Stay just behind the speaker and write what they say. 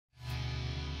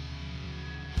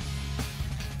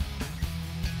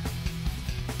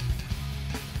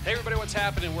Hey everybody, what's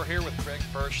happening? We're here with Greg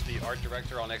Birch, the art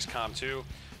director on XCOM 2.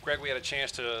 Greg, we had a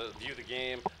chance to view the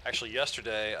game actually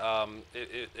yesterday.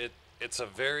 It's a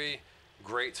very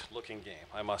great looking game,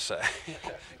 I must say.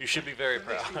 You should be very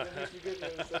proud. That makes me good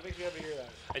news. That makes me happy to hear that.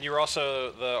 And you were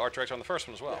also the art director on the first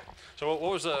one as well. Yeah. So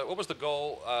what was the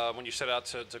goal when you set out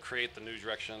to create the new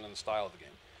direction and style of the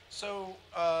game? So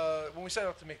when we set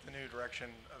out to make the new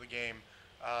direction of the game,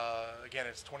 again,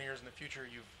 it's 20 years in the future.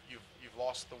 You've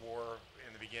lost the war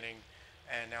in the beginning,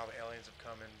 and now the aliens have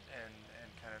come and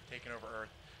kind of taken over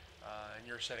Earth, and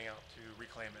you're setting out to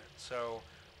reclaim it. So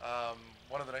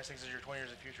one of the nice things is you're 20 years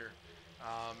in the future,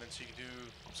 and so you can do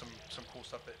some cool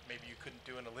stuff that maybe you couldn't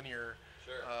do in a linear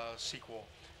sequel.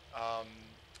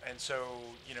 And so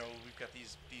we've got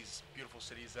these beautiful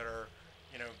cities that are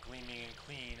gleaming and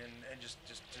clean and just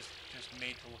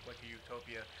made to look like a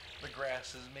utopia. The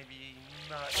grass is maybe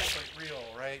not quite real,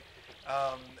 right?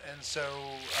 And so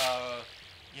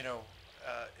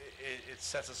it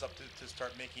sets us up to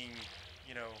start making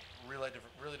really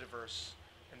diverse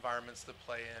environments to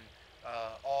play in.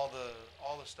 All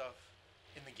the stuff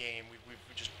in the game, we've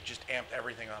just amped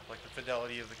everything up, like the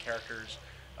fidelity of the characters,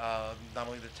 not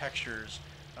only the textures,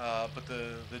 but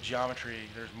the geometry.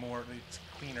 There's more. It's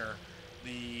cleaner.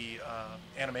 The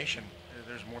animation,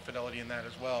 there's more fidelity in that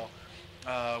as well.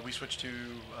 We switched to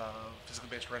physically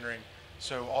based rendering,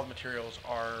 so all the materials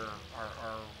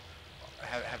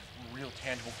have real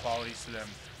tangible qualities to them.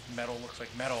 Metal looks like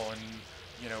metal, and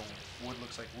wood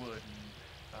looks like wood,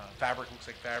 and fabric looks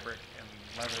like fabric, and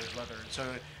leather is leather. So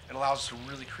it allows us to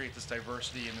really create this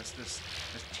diversity and this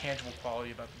tangible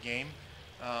quality about the game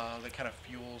that kind of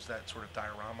fuels that sort of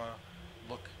diorama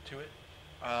look to it.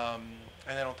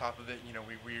 And then on top of it,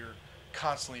 we're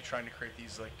constantly trying to create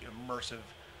these like immersive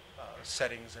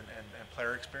settings and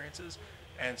player experiences.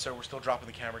 And so we're still dropping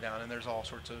the camera down, and there's all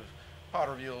sorts of pod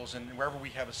reveals, and wherever we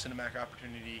have a cinematic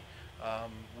opportunity,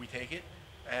 we take it.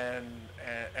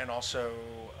 And also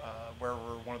wherever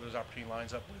one of those opportunity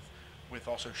lines up with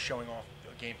also showing off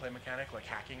a gameplay mechanic like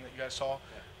hacking that you guys saw,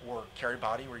 or carry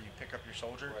body where you pick up your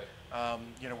soldier. Right.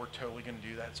 We're totally going to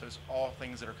do that. So it's all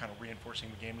things that are kind of reinforcing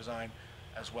the game design,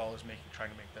 as well as trying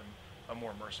to make them a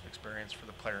more immersive experience for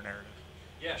the player narrative.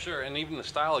 Yeah, sure. And even the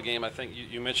style of game, I think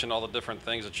you mentioned all the different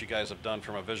things that you guys have done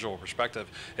from a visual perspective.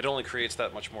 It only creates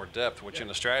that much more depth, which in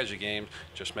a strategy game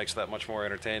just makes that much more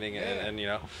entertaining. And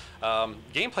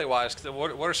gameplay-wise,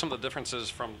 what are some of the differences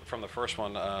from the first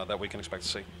one that we can expect to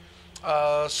see?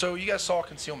 So you guys saw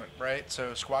concealment, right?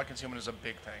 So squad concealment is a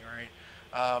big thing,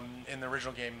 right? In the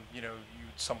original game, you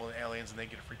stumble into aliens and they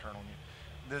get a free turn on you.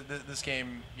 This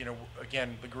game,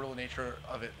 again, the guerrilla nature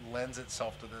of it lends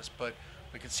itself to this, but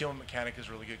the concealment mechanic is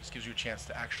really good. It gives you a chance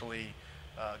to actually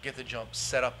get the jump,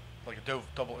 set up like a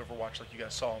double Overwatch like you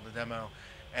guys saw in the demo,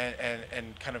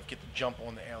 and kind of get the jump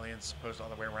on the aliens as opposed to the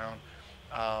other way around.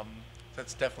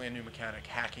 That's definitely a new mechanic.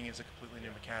 Hacking is a completely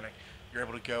new mechanic. You're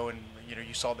able to go and,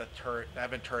 you saw that turret, that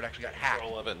advent turret actually got hacked.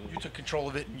 You took control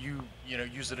of it and you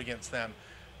used it against them.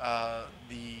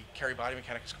 The carry body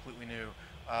mechanic is completely new.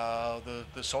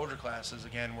 The soldier classes,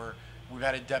 again, we've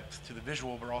added depth to the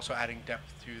visual, but we're also adding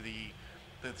depth to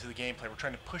the gameplay. We're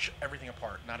trying to push everything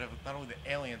apart, not only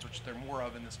the aliens, which there are more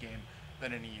of in this game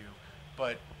than in EU,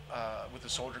 but with the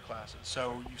soldier classes.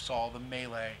 So you saw the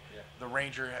melee, the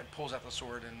ranger pulls out the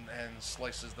sword and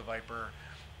slices the viper.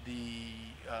 The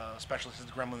specialist is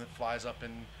the gremlin that flies up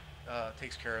and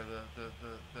takes care of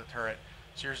the turret.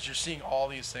 So you're seeing all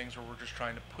these things where we're just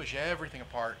trying to push everything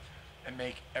apart and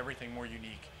make everything more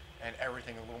unique and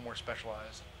everything a little more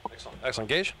specialized. Excellent.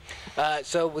 Gage?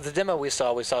 So with the demo we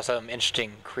saw some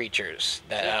interesting creatures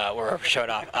that were shown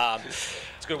off.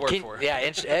 It's a good word for it. Yeah,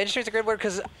 interesting is a good word,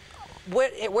 because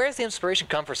where's the inspiration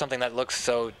come for something that looks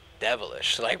so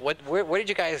devilish? Like, where did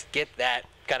you guys get that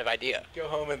kind of idea? Go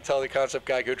home and tell the concept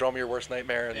guy, go draw me your worst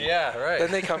nightmare. And yeah, right.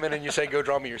 Then they come in and you say, go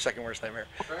draw me your second worst nightmare.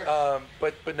 Right.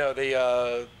 But no,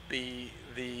 the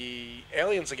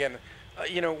aliens, again,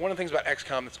 one of the things about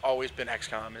XCOM that's always been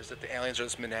XCOM is that the aliens are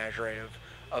this menagerie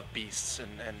of beasts and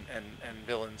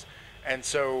villains. And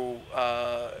so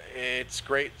it's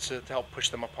great to help push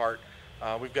them apart.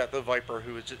 We've got the Viper,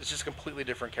 who is just a completely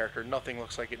different character. Nothing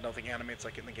looks like it, nothing animates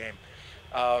like it in the game.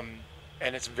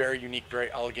 And it's very unique,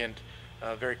 very elegant,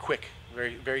 very quick,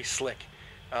 very, very slick.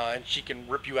 And she can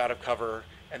rip you out of cover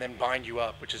and then bind you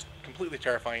up, which is completely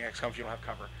terrifying in XCOM if you don't have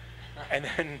cover. And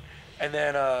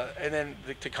then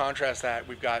to contrast that,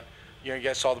 we've got, you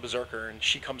guys saw the Berserker, and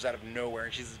she comes out of nowhere,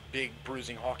 and she's this big,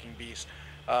 bruising, hawking beast.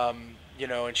 And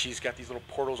she's got these little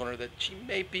portals on her that she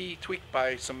may be tweaked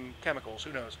by some chemicals,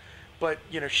 who knows? But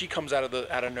she comes out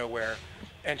of nowhere,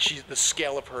 and the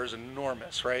scale of her is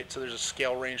enormous, right? So there's a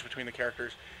scale range between the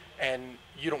characters, and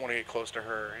you don't want to get close to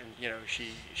her, and you know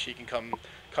she can come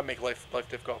make life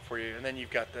difficult for you. And then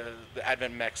you've got the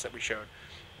Advent mechs that we showed,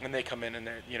 and they come in and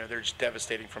they're just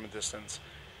devastating from a distance.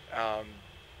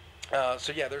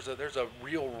 So yeah, there's a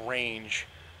real range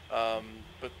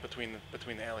between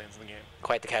the aliens in the game.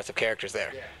 Quite the cast of characters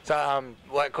there. Yeah. So,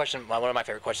 one of my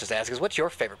favorite questions to ask is, what's your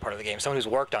favorite part of the game? Someone who's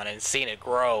worked on it and seen it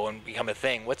grow and become a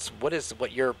thing.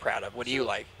 What you're proud of? What do you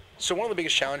like? So one of the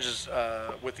biggest challenges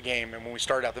with the game, and when we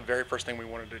started out, the very first thing we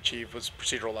wanted to achieve was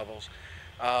procedural levels.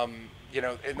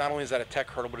 Not only is that a tech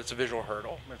hurdle, but it's a visual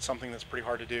hurdle. It's something that's pretty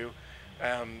hard to do,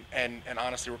 and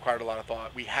honestly required a lot of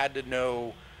thought. We had to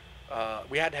know,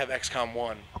 we had to have XCOM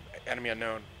 1, Enemy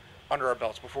Unknown, under our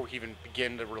belts before we could even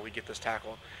begin to really get this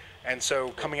tackled. And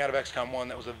so coming out of XCOM 1,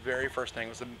 that was the very first thing.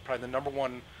 It was probably the number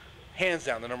one, hands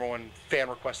down, the number one fan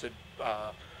requested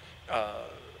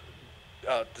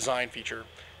design feature.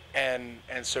 And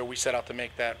so we set out to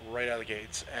make that right out of the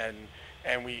gates,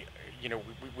 and we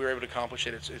were able to accomplish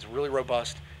it. It's really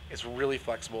robust. It's really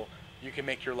flexible. You can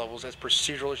make your levels as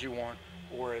procedural as you want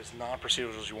or as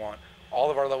non-procedural as you want. All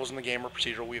of our levels in the game are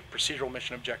procedural. We have procedural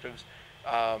mission objectives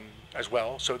as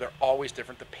well, so they're always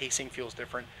different. The pacing feels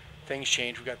different. Things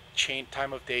change. We've got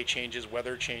time of day changes,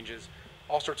 weather changes,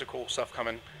 all sorts of cool stuff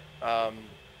coming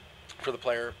for the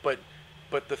player. But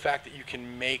the fact that you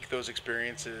can make those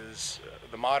experiences,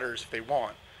 the modders, if they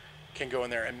want, can go in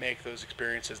there and make those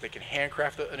experiences. They can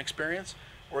handcraft an experience,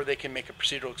 or they can make a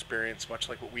procedural experience, much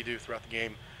like what we do throughout the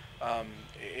game.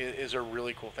 Is a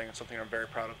really cool thing. It's something I'm very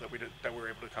proud of that we were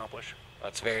able to accomplish.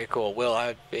 That's very cool.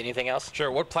 Will, anything else?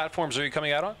 Sure. What platforms are you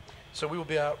coming out on? So we will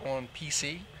be out on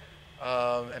PC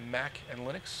and Mac and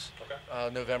Linux,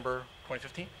 November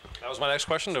 2015. That was my next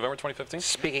question, November 2015.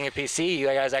 Speaking of PC, you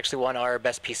guys actually won our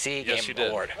Best PC Yes, you Game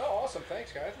did. Award. Oh, awesome.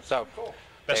 Thanks, guys. That's So, cool.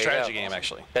 Best There you strategy go. game,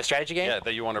 actually. Best strategy game? Yeah,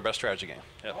 that you won our best strategy game.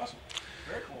 Yeah. Awesome.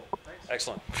 Very cool. Thanks.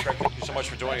 Excellent. Greg, thank you so much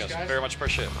for joining Thanks, us. guys. Very much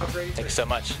appreciate it. Have a great Thank you so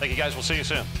much. Thank you, guys. We'll see you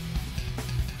soon.